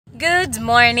Good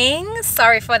morning.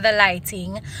 Sorry for the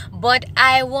lighting, but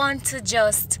I want to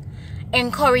just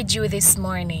encourage you this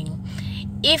morning.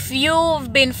 If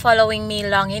you've been following me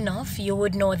long enough, you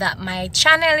would know that my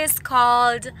channel is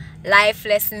called Life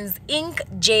Lessons Inc.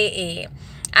 JA.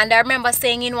 And I remember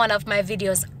saying in one of my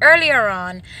videos earlier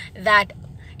on that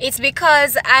it's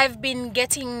because I've been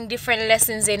getting different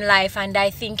lessons in life, and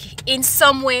I think in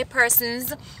some way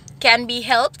persons can be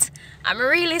helped. I'm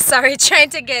really sorry, trying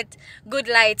to get good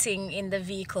lighting in the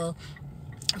vehicle.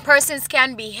 Persons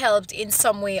can be helped in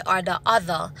some way or the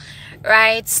other,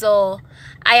 right? So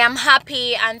I am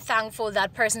happy and thankful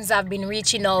that persons have been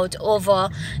reaching out over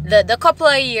the couple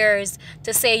of years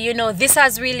to say, you know, this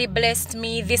has really blessed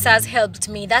me, this has helped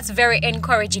me. That's very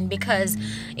encouraging because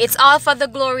it's all for the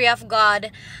glory of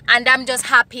God, and I'm just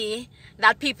happy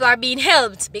that people are being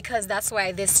helped because that's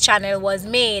why this channel was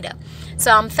made. So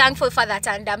I'm thankful for that,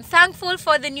 and I'm thankful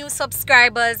for the new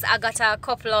subscribers. I got a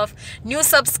couple of new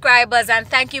subscribers, and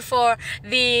thank you for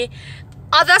the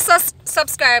other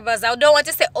subscribers. I don't want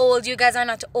to say old. You guys are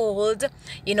not old.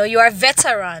 You know, you are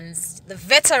veterans. The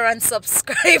veteran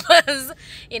subscribers.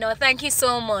 You know, thank you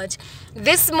so much.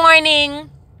 This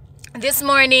morning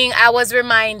I was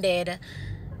reminded,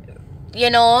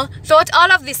 you know, throughout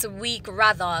all of this week,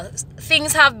 rather,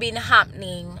 things have been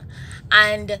happening.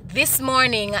 And this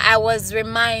morning, I was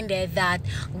reminded that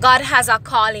God has a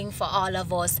calling for all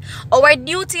of us. Our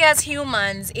duty as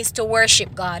humans is to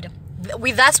worship God.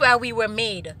 That's why we were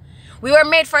made. We were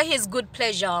made for His good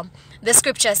pleasure, the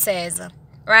scripture says,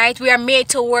 right? We are made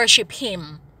to worship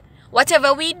Him.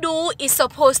 Whatever we do is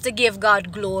supposed to give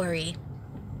God glory.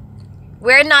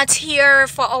 We're not here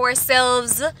for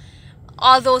ourselves,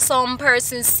 although some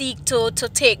persons seek to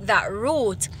take that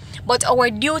route. But our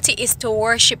duty is to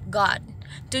worship God,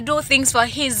 to do things for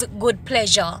His good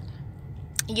pleasure,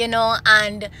 you know.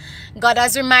 And God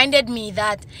has reminded me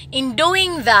that in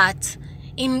doing that,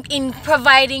 in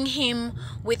providing Him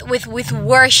with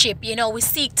worship, you know, we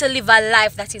seek to live a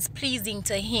life that is pleasing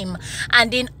to Him.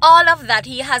 And in all of that,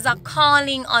 He has a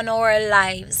calling on our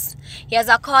lives. He has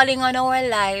a calling on our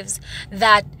lives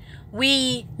that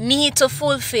we need to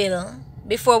fulfill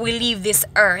before we leave this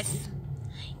earth.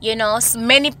 You know, so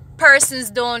many persons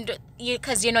don't,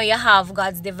 because you know, you have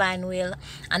God's divine will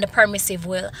and the permissive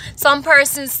will. Some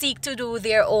persons seek to do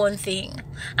their own thing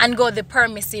and go the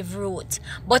permissive route.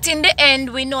 But in the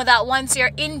end, we know that once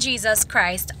you're in Jesus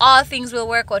Christ, all things will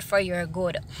work out for your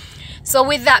good. So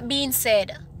with that being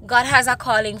said, God has a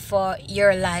calling for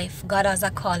your life. God has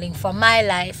a calling for my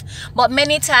life. But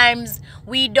many times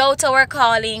we doubt our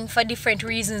calling for different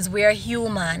reasons. We're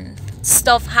human.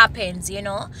 Stuff happens, you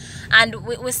know, and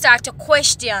we start to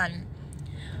question.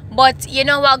 But you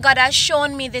know what God has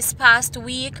shown me this past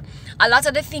week? A lot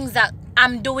of the things that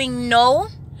I'm doing now,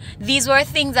 these were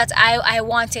things that I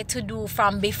wanted to do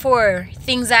from before.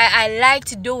 Things I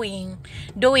liked doing,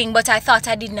 but I thought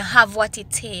I didn't have what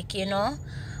it take, you know,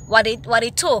 what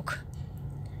it took.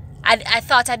 I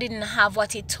thought I didn't have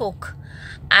what it took.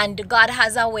 And God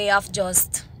has a way of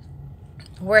just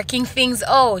working things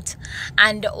out.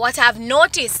 And what I've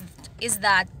noticed is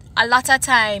that a lot of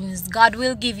times God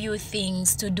will give you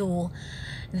things to do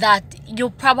that you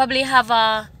probably have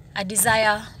a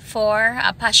desire for,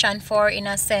 a passion for, in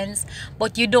a sense,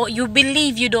 but you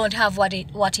believe you don't have what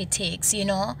it takes, you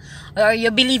know, or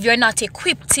you believe you're not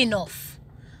equipped enough.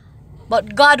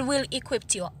 But God will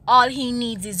equip you. All He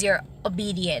needs is your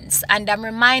obedience. And I'm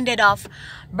reminded of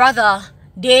Brother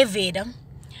David,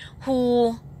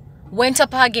 who went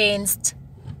up against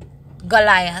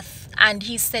Goliath, and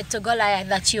he said to Goliath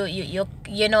that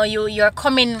you're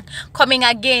coming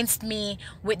against me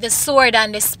with the sword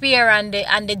and the spear and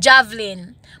the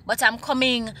javelin, but I'm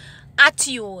coming at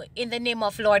you in the name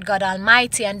of Lord God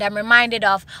Almighty. And I'm reminded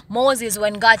of Moses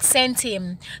when God sent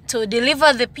him to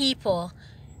deliver the people.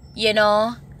 You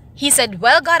know, he said,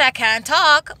 well, God, I can't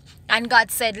talk. And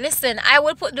God said, listen, I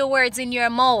will put the words in your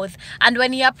mouth. And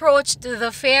when he approached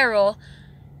the Pharaoh,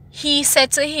 He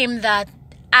said to him that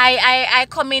I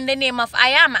come in the name of I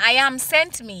am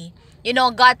sent me. You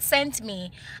know, God sent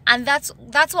me. And that's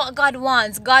what God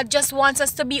wants. God just wants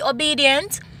us to be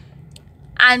obedient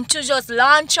and to just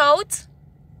launch out,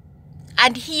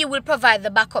 and He will provide the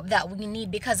backup that we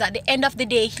need, because at the end of the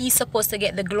day, He's supposed to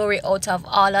get the glory out of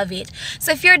all of it.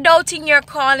 So if you're doubting your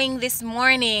calling this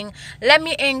morning, let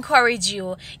me encourage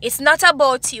you. It's not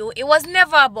about you. It was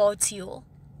never about you.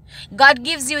 God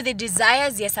gives you the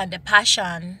desires, yes, and the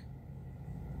passion.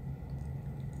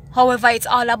 However, it's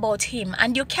all about Him,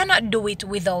 and you cannot do it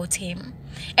without Him.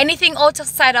 Anything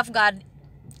outside of God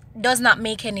does not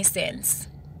make any sense.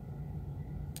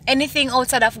 Anything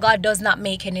outside of God does not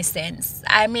make any sense.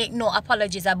 I make no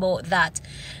apologies about that.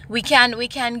 We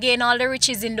can gain all the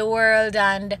riches in the world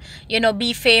and, you know,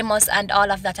 be famous and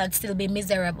all of that and still be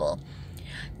miserable.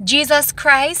 Jesus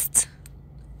Christ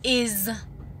is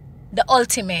the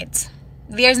ultimate.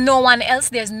 There's no one else,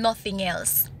 there's nothing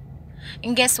else.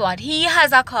 And guess what? He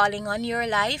has a calling on your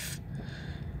life,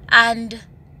 and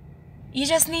you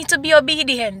just need to be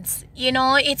obedient. You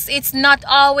know, it's not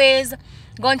always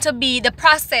going to be, the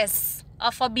process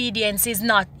of obedience is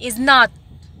not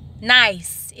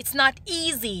nice. It's not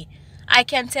easy. I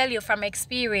can tell you from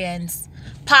experience,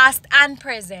 past and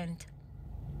present,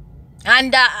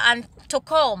 and to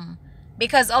come,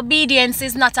 because obedience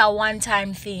is not a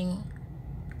one-time thing.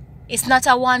 It's not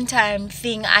a one-time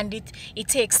thing, and it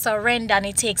takes surrender, and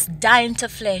it takes dying to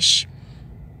flesh,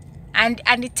 and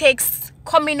it takes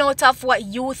coming out of what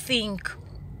you think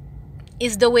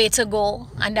is the way to go.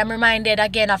 And I'm reminded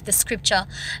again of the scripture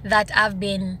that I've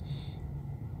been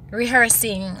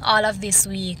rehearsing all of this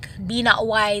week. Be not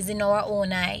wise in our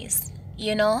own eyes,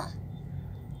 you know,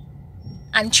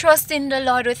 and trust in the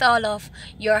Lord with all of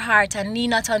your heart, and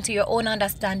lean not unto your own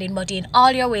understanding, but in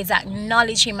all your ways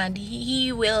acknowledge him, and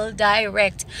he will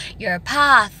direct your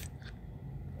path.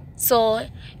 So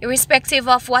irrespective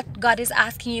of what God is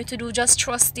asking you to do, just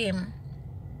trust him.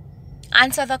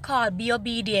 Answer the call, be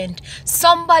obedient.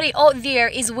 Somebody out there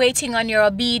is waiting on your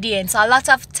obedience. A lot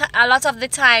of the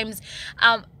times,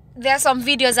 there are some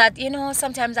videos that, you know,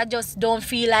 sometimes I just don't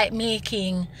feel like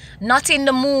making, not in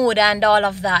the mood and all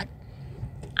of that.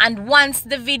 And once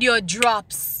the video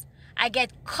drops, I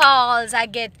get calls, I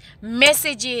get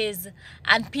messages,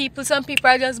 and some people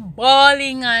are just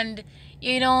bawling and,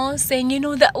 you know, saying, you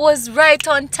know, that was right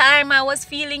on time. I was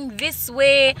feeling this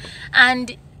way,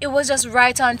 and it was just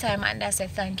right on time. And I said,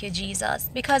 thank you,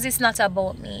 Jesus, because it's not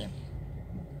about me.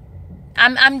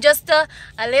 I'm just a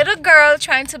little girl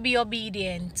trying to be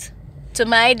obedient to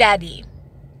my daddy,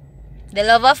 the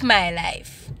love of my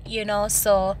life, you know.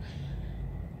 So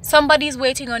somebody's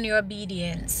waiting on your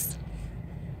obedience.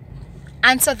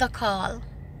 Answer the call.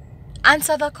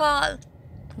 Answer the call.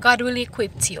 God will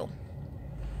equip you.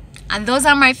 And those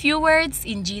are my few words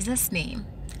in Jesus' name.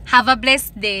 Have a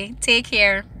blessed day. Take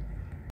care.